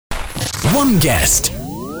One guest,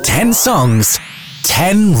 10 songs,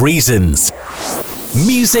 10 reasons.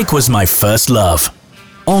 Music was my first love.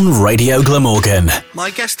 On Radio Glamorgan. My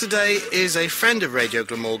guest today is a friend of Radio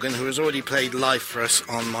Glamorgan who has already played live for us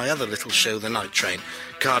on my other little show, The Night Train,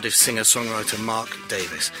 Cardiff singer-songwriter Mark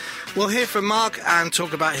Davis. We'll hear from Mark and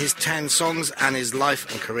talk about his 10 songs and his life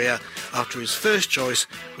and career after his first choice,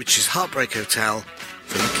 which is Heartbreak Hotel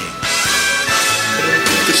from The King.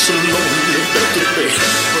 It's so lonely, baby.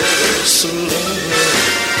 So lonely.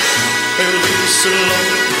 So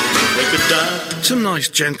lonely. Some nice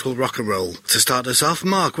gentle rock and roll to start us off.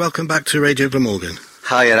 Mark, welcome back to Radio Glamorgan.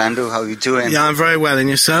 Hi, Andrew. How are you doing? Yeah, I'm very well. And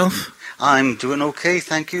yourself? I'm doing okay,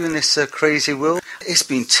 thank you, in this crazy world. It's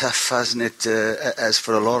been tough, hasn't it, as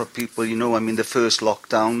for a lot of people. You know, I mean, the first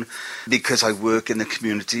lockdown, because I work in the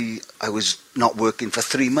community, I was not working for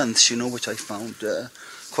 3 months, you know, which I found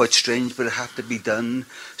quite strange, but it had to be done.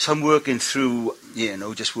 So I'm working through, you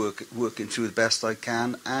know, just working through the best I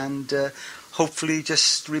can, and hopefully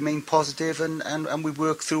just remain positive and we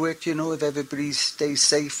work through it, you know, if everybody stays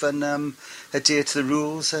safe and adhere to the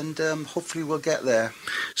rules, and hopefully we'll get there.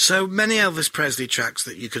 So many Elvis Presley tracks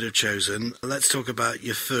that you could have chosen. Let's talk about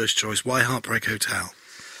your first choice. Why Heartbreak Hotel?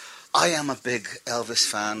 I am a big Elvis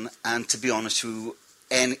fan, and to be honest with you,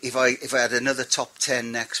 and if I had another top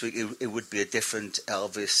 10 next week, it would be a different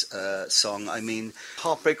Elvis song. I mean,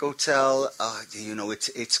 Heartbreak Hotel, you know,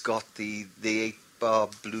 it's got the 8-bar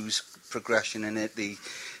blues progression in it. The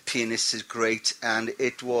pianist is great, and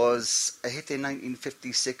it was a hit in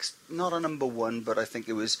 1956. Not a number one, but I think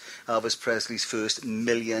it was Elvis Presley's first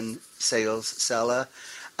million sales seller.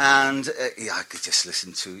 And yeah, I could just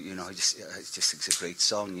listen to, you know, I just think it's a great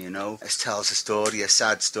song, you know. It tells a story, a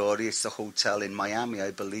sad story. It's the hotel in Miami, I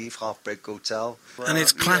believe, Heartbreak Hotel. And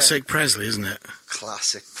it's classic Presley, isn't it?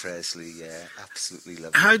 Classic Presley, yeah, absolutely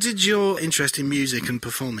love it. How did your interest in music and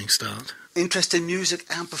performing start? Interest in music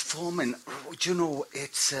and performing, do you know,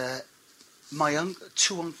 it's my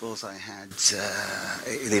two uncles I had,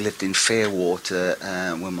 they lived in Fairwater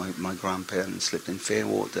when my grandparents lived in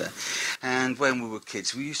Fairwater, and when we were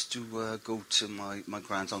kids we used to go to my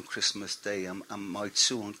grand's on Christmas Day, and my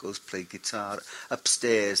two uncles played guitar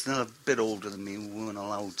upstairs. They're a bit older than me, we weren't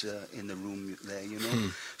allowed in the room there, you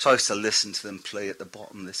know. So I used to listen to them play at the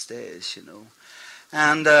bottom of the stairs, you know.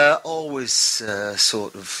 And always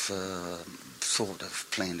sort of thought of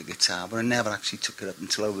playing the guitar, but I never actually took it up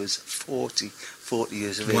until I was 40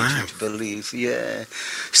 years of age, wow. To believe, yeah.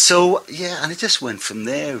 So, yeah, and it just went from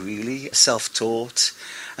there, really, self-taught.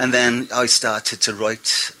 And then I started to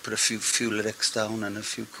write, put a few lyrics down and a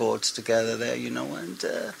few chords together there, you know, and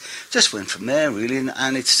just went from there, really.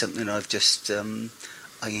 And it's something I've just...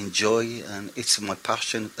 I enjoy, and it's my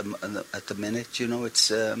passion at the minute, you know.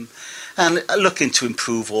 It's and I'm looking to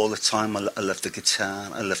improve all the time. I love the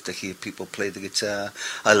guitar. I love to hear people play the guitar.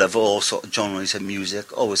 I love all sort of genres of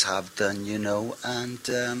music. Always have done, you know. And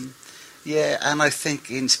yeah, and I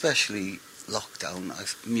think in especially lockdown,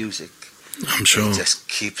 music. I'm sure It just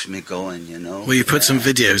keeps me going, you know. Well, you put some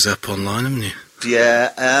videos up online, haven't you?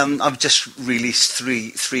 Yeah, I've just released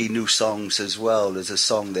three new songs as well. There's a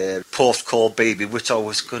song there, Porthcawl Baby, which I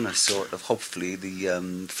was gonna sort of hopefully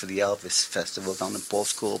for the Elvis Festival down in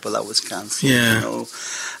Porthcawl, but that was cancelled. Yeah. You know.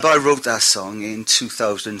 But I wrote that song in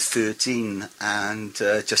 2013, and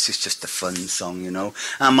it's just a fun song, you know.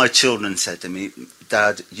 And my children said to me,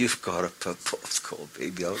 "Dad, you've got to put Porthcawl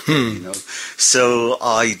Baby out there," you know. So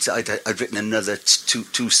I'd written another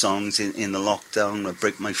two songs in the lockdown,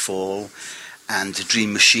 Break My Fall and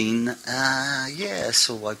Dream Machine. Yeah,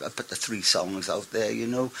 so I put the 3 songs out there, you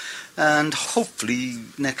know. And hopefully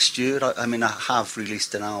next year, I mean, I have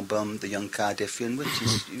released an album, The Young Cardiffian, which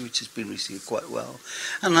has been received quite well.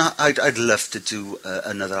 And I'd love to do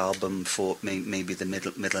another album for maybe the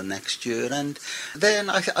middle of next year. And then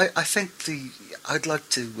I think I'd like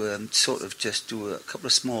to sort of just do a couple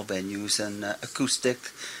of small venues and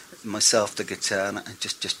acoustic, myself the guitar, and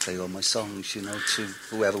just play all my songs, you know, to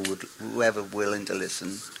whoever willing to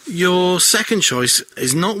listen. Your second choice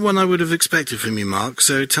is not one I would have expected from you, Mark,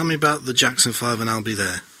 so tell me about the Jackson 5 and I'll Be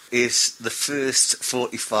There. It's the first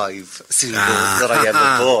 45 single that I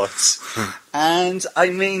ever bought. And I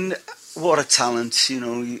mean, what a talent, you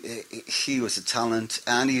know. He was a talent,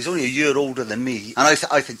 and he's only a year older than me. And I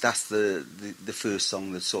think that's the first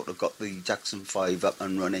song that sort of got the Jackson 5 up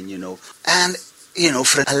and running, you know. And you know,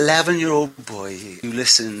 for an 11-year-old boy, you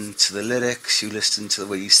listen to the lyrics, you listen to the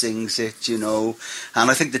way he sings it, you know.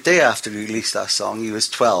 And I think the day after he released that song, he was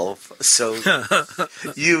 12. So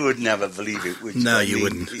you would never believe it, would you? No, you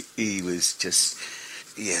wouldn't. He was just,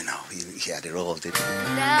 you know, he had it all, didn't he?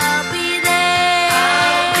 And I'll be there.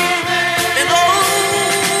 And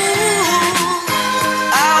oh,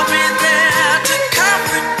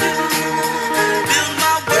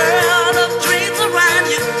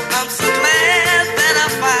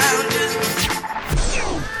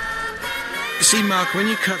 Mark, when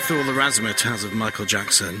you cut through all the razzmatazz of Michael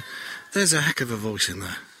Jackson, there's a heck of a voice in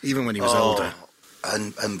there, even when he was older.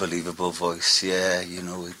 Unbelievable voice, yeah. You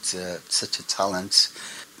know, it's such a talent.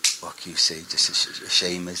 What can you say? Just a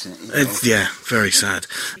shame, isn't it? You know? Yeah, very sad.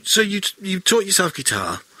 So you taught yourself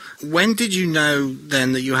guitar. When did you know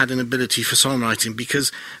then that you had an ability for songwriting?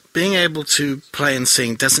 Because being able to play and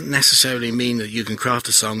sing doesn't necessarily mean that you can craft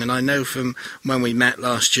a song. And I know from when we met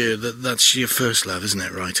last year that that's your first love, isn't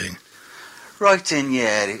it, writing? Writing,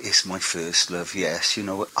 yeah, it's my first love, yes. You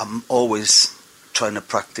know, I'm always trying to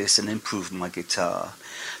practice and improve my guitar.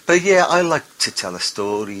 But yeah, I like to tell a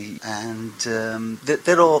story, and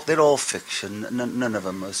they're all fiction. None of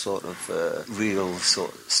them are sort of real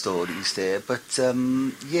sort of stories there. But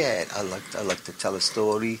yeah, I like to tell a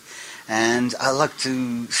story, and I like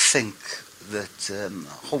to think that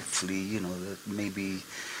hopefully, you know, that maybe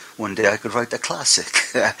one day I could write a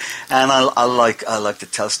classic. And I like to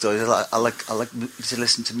tell stories. I like to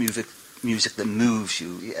listen to music that moves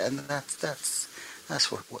you. Yeah, and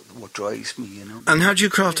that's what drives me, you know. And how do you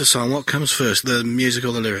craft a song? What comes first, the music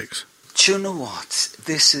or the lyrics? Do you know what?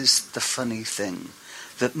 This is the funny thing,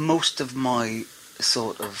 that most of my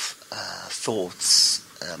sort of thoughts,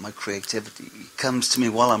 my creativity, comes to me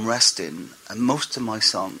while I'm resting. And most of my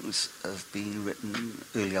songs have been written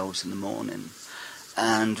early hours in the morning.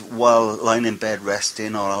 And while lying in bed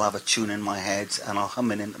resting, or I'll have a tune in my head and I'll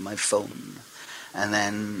hum it into my phone. And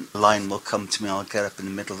then a line will come to me, I'll get up in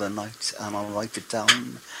the middle of the night and I'll write it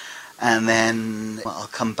down. And then I'll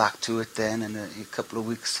come back to it then in a couple of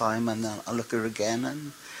weeks' time, and then I'll look at it again,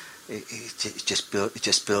 and it just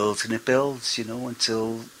builds and it builds, you know,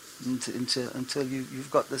 until you've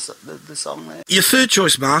got the song there. Your third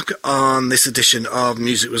choice, Mark, on this edition of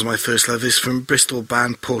Music Was My First Love is from Bristol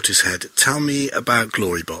band Portishead. Tell me about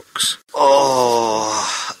Glory Box.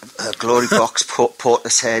 Oh, Glory Box,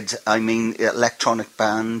 Portishead. I mean, electronic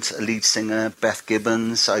band, lead singer Beth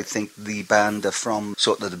Gibbons. I think the band are from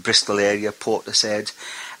sort of the Bristol area, Portishead.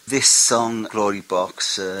 This song, Glory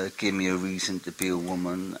Box, Give Me a Reason to Be a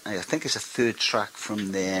Woman, I think it's a third track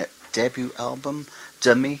from their debut album,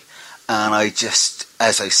 Dummy. And I just,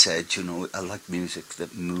 as I said, you know, I like music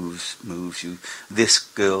that moves you. This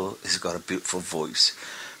girl has got a beautiful voice.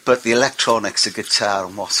 But the electronics, the guitar,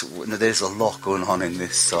 and there's a lot going on in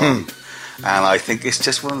this song. And I think it's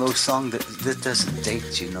just one of those songs that doesn't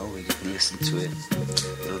date, you know. You can listen to it.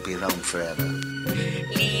 It'll be around forever.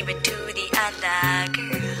 Leave it to the other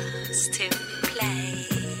girls to play.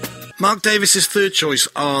 Mark Davis's third choice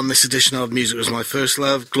on this edition of Music Was My First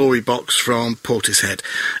Love, Glory Box from Portishead.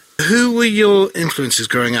 Who were your influences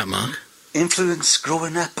growing up, Mark? Influence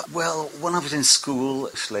growing up? Well, when I was in school,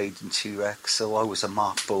 Slade and T-Rex, so I was a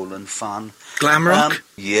Mark Bolan fan. Glam rock?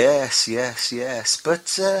 Yes.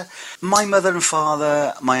 But my mother and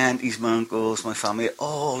father, my aunties, my uncles, my family,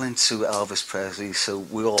 all into Elvis Presley, so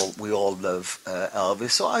we all love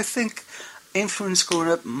Elvis. So I think influence growing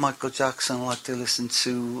up, Michael Jackson I like to listen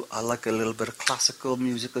to. I like a little bit of classical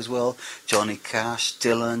music as well. Johnny Cash,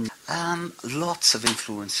 Dylan. Lots of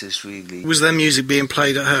influences, really. Was there music being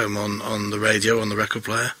played at home on the radio, on the record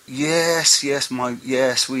player? Yes,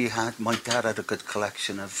 we had. My dad had a good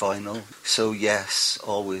collection of vinyl. So yes,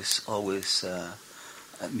 always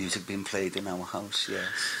music being played in our house,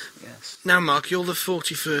 yes. Now, Mark, you're the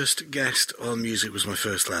 41st guest on Music Was My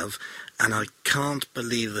First Love, and I can't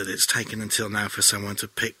believe that it's taken until now for someone to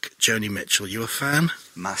pick Joni Mitchell. You a fan?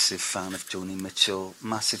 Massive fan of Joni Mitchell,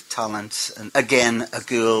 massive talent. And again, a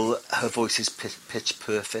girl, her voice is pitch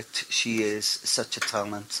perfect. She is such a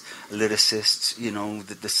talent, a lyricist, you know,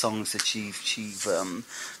 the songs that she's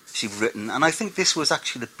written. And I think this was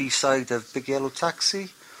actually the B-side of Big Yellow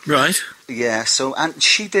Taxi. Right. Yeah, so, and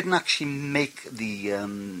she didn't actually make the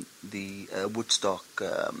Woodstock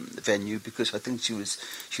venue because I think she was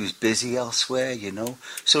busy elsewhere, you know.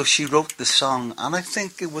 So she wrote the song, and I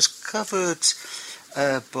think it was covered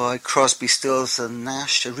by Crosby, Stills and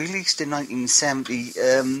Nash, released in 1970.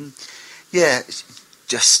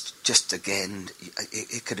 Just again,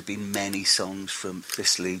 it could have been many songs from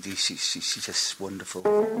this lady. She's just wonderful.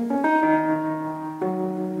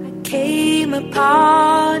 Came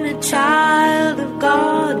upon a child of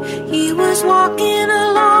God. He was walking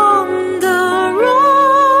along the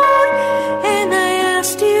road, and I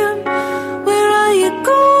asked him, "Where are you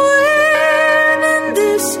going?" And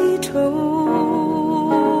this he told.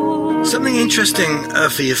 Something interesting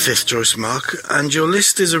for your fifth choice, Mark, and your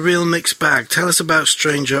list is a real mixed bag. Tell us about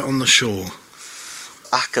Stranger on the Shore.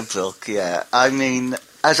 Acapulco, yeah. I mean,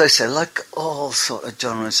 as I said, like all sort of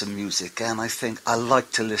genres of music, and I think I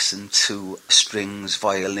like to listen to strings,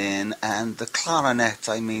 violin, and the clarinet.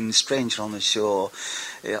 I mean, Stranger on the Shore,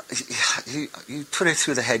 you put it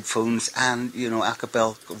through the headphones, and, you know,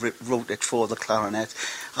 Acapella wrote it for the clarinet.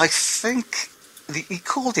 I think he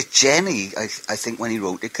called it Jenny, I think, when he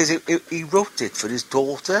wrote it, because he wrote it for his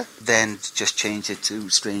daughter, then just changed it to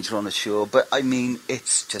Stranger on the Shore. But, I mean,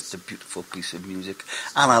 it's just a beautiful piece of music,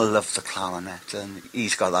 and I love the clarinet, and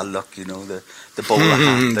he's got that look, you know, the bowler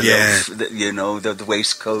hat, you know, the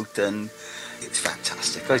waistcoat, and it's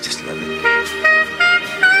fantastic. I just love it.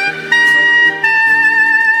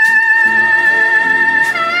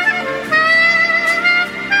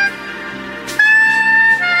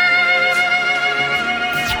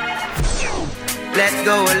 Let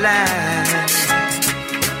go of line,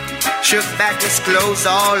 shook back his clothes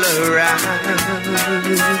all around.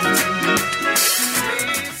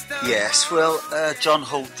 Yes, well, John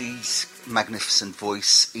Holt's magnificent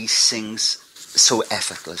voice, he sings so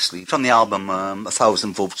effortlessly. From the album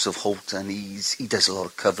 1,000 Volts of Holt, and he does a lot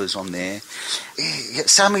of covers on there.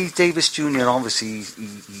 Sammy Davis Jr. obviously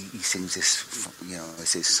he sings this, you know,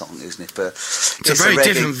 it's his song, isn't it? But it's a very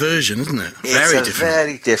different version, isn't it?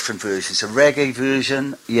 Very different version. It's a reggae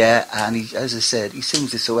version, yeah. And he, as I said, he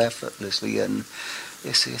sings it so effortlessly, and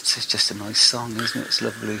it's just a nice song, isn't it? It's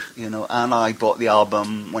lovely, you know. And I bought the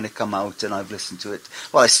album when it came out, and I've listened to it.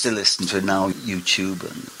 Well, I still listen to it now, YouTube,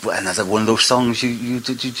 and another one of those songs you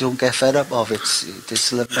don't get fed up of.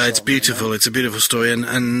 It's lovely. It's beautiful. You know? It's a beautiful story,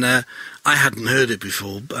 and I hadn't heard it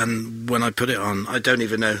before. And when I put it on, I don't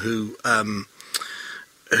even know who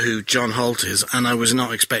John Holt is, and I was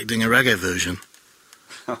not expecting a reggae version.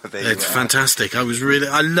 Oh, it's fantastic. I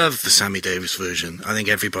love the Sammy Davis version. I think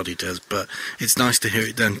everybody does, but it's nice to hear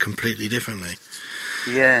it done completely differently.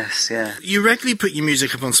 Yes, yeah. You regularly put your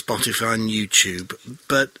music up on Spotify and YouTube,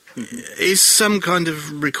 but is some kind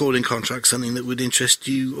of recording contract something that would interest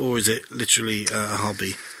you, or is it literally a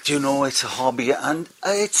hobby? Do you know, it's a hobby, and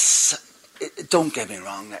don't get me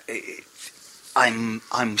wrong,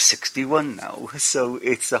 I'm 61 now, so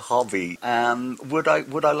it's a hobby. Would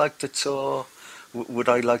I like to tour? Would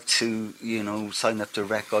I like to, you know, sign up to a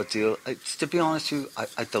record deal? To be honest with you,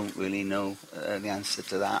 I don't really know the answer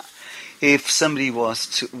to that. If somebody was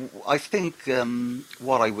to... I think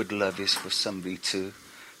what I would love is for somebody to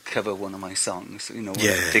cover one of my songs, you know,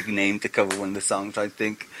 a big name to cover one of the songs. I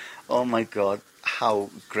think, oh my God, how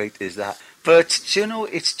great is that? But, you know,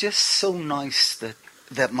 it's just so nice that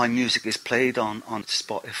my music is played on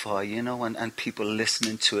Spotify, you know, and people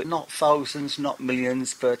listening to it. Not thousands, not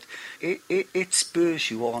millions, but it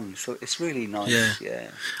spurs you on. So it's really nice,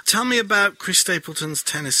 yeah. Tell me about Chris Stapleton's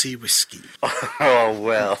Tennessee Whiskey. Oh,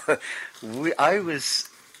 well, I was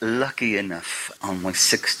lucky enough on my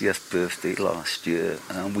 60th birthday last year,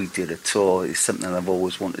 and we did a tour. It's something I've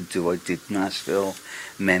always wanted to do. I did Nashville,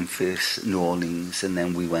 Memphis, New Orleans, and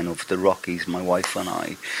then we went over to the Rockies, my wife and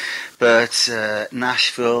I. But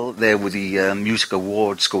Nashville, there were the music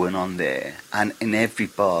awards going on there, and in every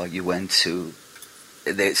bar you went to,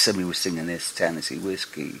 somebody was singing this Tennessee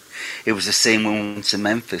Whiskey. It was the same when we went to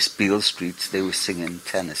Memphis, Beale Street, they were singing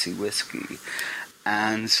Tennessee Whiskey.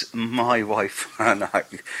 And my wife and I,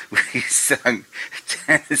 we sang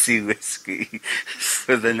Tennessee Whiskey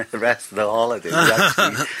for the rest of the holiday.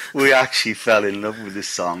 We actually fell in love with the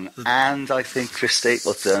song. And I think Chris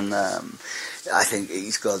Stapleton, I think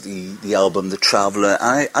he's got the album The Traveller.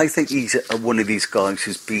 I think he's one of these guys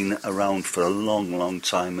who's been around for a long, long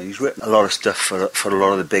time. And he's written a lot of stuff for a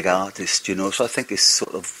lot of the big artists, you know. So I think it's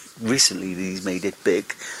sort of recently that he's made it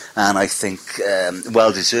big. And I think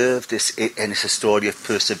well-deserved. And it's a story of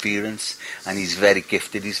perseverance. And he's very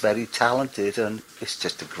gifted, he's very talented, and it's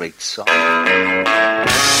just a great song. Found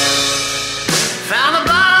the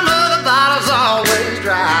bottom of the bottle's always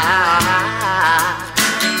dry.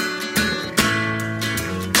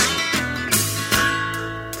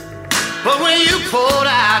 But when you poured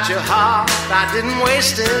out your heart, I didn't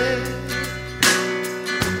waste it.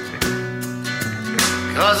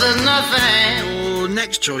 'Cause there's nothing. Your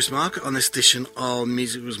next choice, Mark, on this edition of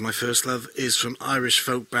Music Was My First Love is from Irish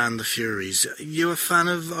folk band The Furies. You a fan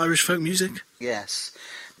of Irish folk music? Yes.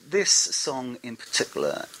 This song in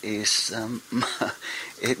particular is,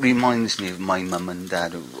 it reminds me of my mum and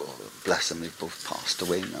dad, who, bless them, they've both passed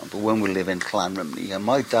away now, but when we live in Clanrimney, and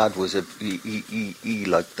my dad was he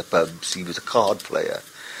liked the pubs, he was a card player.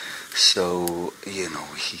 So, you know,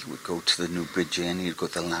 he would go to the New Bridge Inn, he'd go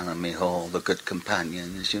to Lanarmy Hall, the Good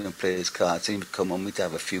Companions, you know, play his cards, and he would come home, we'd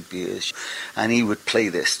have a few beers, and he would play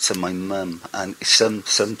this to my mum, and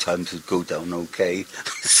sometimes it would go down okay,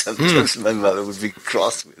 sometimes my mother would be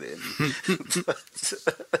cross with him,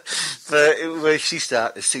 but when she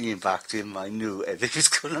started singing back to him, I knew everything was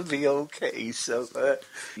going to be okay, so,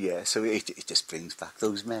 yeah, so it just brings back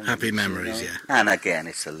those memories. Happy memories, you know? yeah. And again,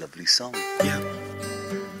 it's a lovely song. Yeah.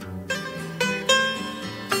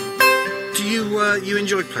 Do you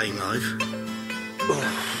enjoy playing live?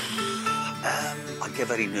 I get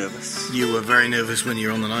very nervous. You were very nervous when you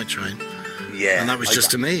were on the night train. Yeah. And that was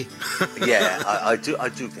just to me. Yeah, I do get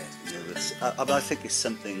nervous. I think it's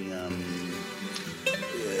something,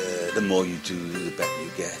 the more you do, the better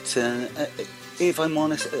you get. If I'm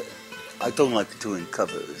honest, I don't like doing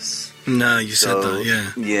covers. No, you said that,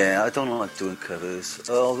 yeah. Yeah, I don't like doing covers,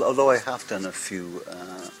 although I have done a few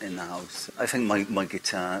in the house. I think my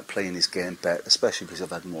guitar playing is getting better, especially because I've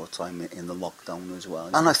had more time in the lockdown as well.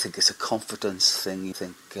 And I think it's a confidence thing. You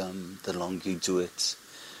think the longer you do it,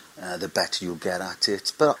 the better you'll get at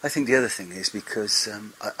it. But I think the other thing is because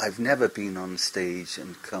I've never been on stage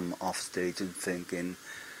and come off stage and thinking,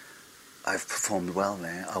 I've performed well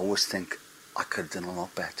there. I always think I could have done a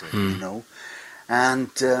lot better, you know. And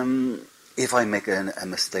if I make a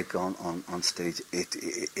mistake on stage,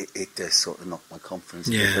 it does sort of knock my confidence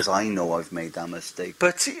because I know I've made that mistake.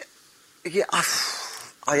 But yeah,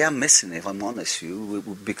 I am missing it, if I'm honest with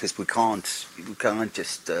you, because we can't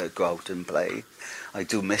just go out and play. I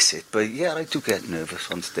do miss it, but yeah, I do get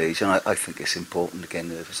nervous on stage, and I think it's important to get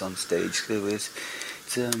nervous on stage because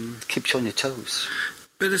it keeps you on your toes.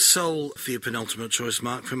 Bit of soul for your penultimate choice,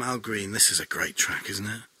 Mark, from Al Green. This is a great track, isn't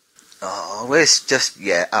it? Oh, it's just,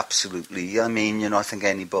 yeah, absolutely. I mean, you know, I think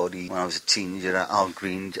anybody, when I was a teenager, Al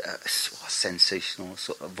Green, sensational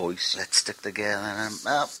sort of voice. Let's stick together, and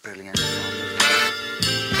brilliant.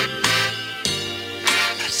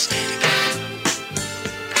 Let's stay together.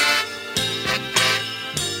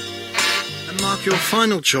 And Mark, your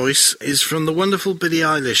final choice is from the wonderful Billie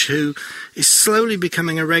Eilish, who is slowly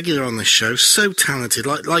becoming a regular on this show. So talented,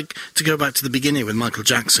 like to go back to the beginning with Michael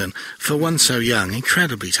Jackson. For one so young,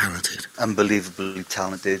 incredibly talented. Unbelievably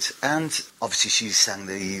talented, and obviously she sang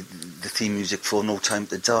the theme music for No Time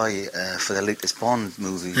to Die for the latest Bond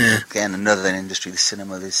movie. Yeah. Again, another industry, the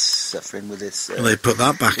cinema, is suffering with this. Well, they put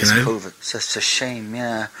that back, this you know. COVID. It's a shame,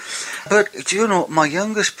 yeah. But do you know, my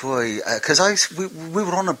youngest boy, because we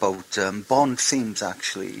were on about Bond themes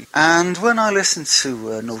actually, and when I listened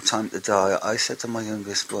to No Time to Die, I said to my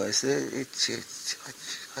youngest boy, I said,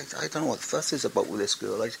 I don't know what the fuss is about with this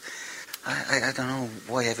girl. I don't know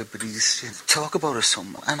why everybody's talk about her so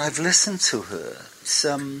much. And I've listened to her.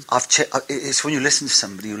 It's when you listen to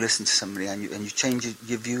somebody, and you change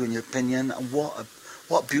your view and your opinion. And what a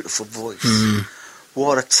beautiful voice.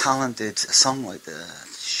 What a talented songwriter.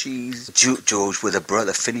 She's George with her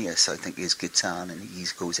brother Phineas, I think, his guitar, and he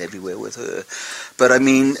goes everywhere with her. But I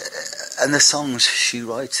mean, and the songs she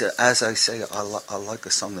writes, as I say, I like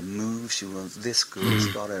a song that moves you. This girl's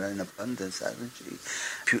got it in abundance, hasn't she?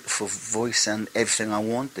 Beautiful voice and everything I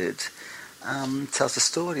wanted. Tells a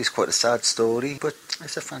story. It's quite a sad story, but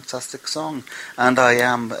it's a fantastic song. And I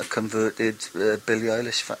am a converted Billie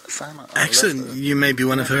Eilish fan. Excellent. You may be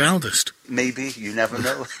one of her eldest. Maybe. You never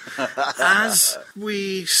know. As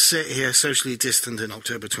we sit here socially distant in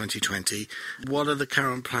October 2020, what are the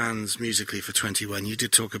current plans musically for 21? You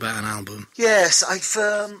did talk about an album. Yes, I've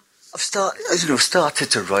started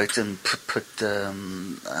to write and put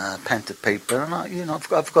pen to paper, and I've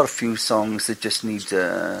got a few songs that just need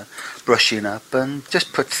brushing up, and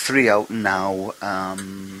just put 3 out now,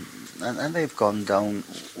 and they've gone down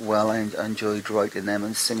well. I enjoyed writing them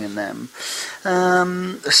and singing them.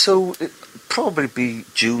 So it probably be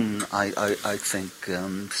June. I think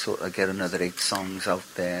sort of get another 8 songs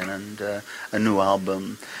out there and a new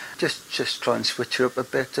album. Just try and switch it up a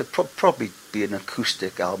bit. Probably be an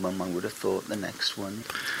acoustic album, I would have thought, the next one.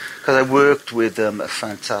 Because I worked with a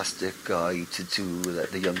fantastic guy to do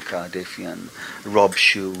the Young Cardiffian, Rob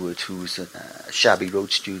Sherwood, who's at Shabby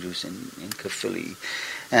Road Studios in Caerphilly.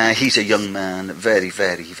 He's a young man, very,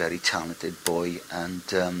 very, very talented boy, and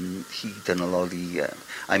he done a lot of the,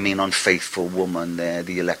 on Faithful Woman there,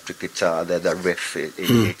 the electric guitar there, the riff,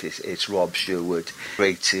 it's Rob Sherwood,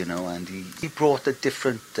 great, and he brought a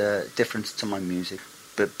difference to my music.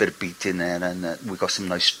 Bit of beat in there, and we got some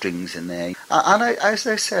nice strings in there. And as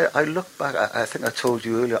I said, I look back, I think I told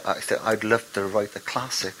you earlier, I think I'd love to write a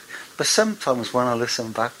classic. But sometimes when I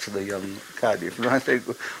listen back to the young Cardiff, I think,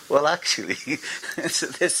 well, actually,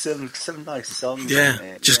 there's some nice songs in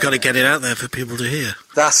there. Just got to get it out there for people to hear.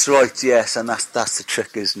 That's right, yes, and that's the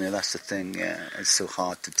trick, isn't it? That's the thing, yeah. It's so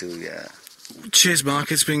hard to do, yeah. Cheers,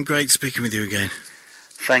 Mark. It's been great speaking with you again.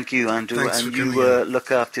 Thank you, Andrew. Thanks and for you coming in.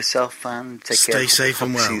 look after yourself and take care. Stay safe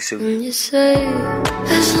and well. See you soon. When you say,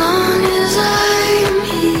 as long as I'm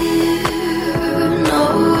here, no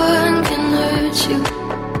one can hurt you.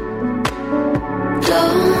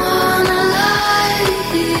 Don't wanna lie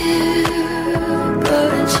here,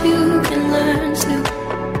 but you can learn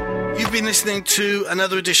to. You've been listening to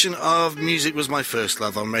another edition of Music Was My First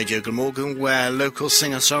Love on Radio Glamorgan, where local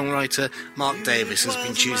singer-songwriter Mark Davis has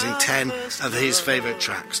been choosing 10 of his favourite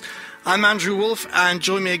tracks. I'm Andrew Wolfe, and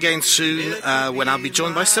join me again soon when I'll be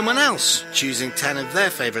joined by someone else choosing 10 of their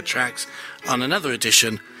favourite tracks on another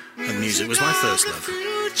edition of Music Was My First Love.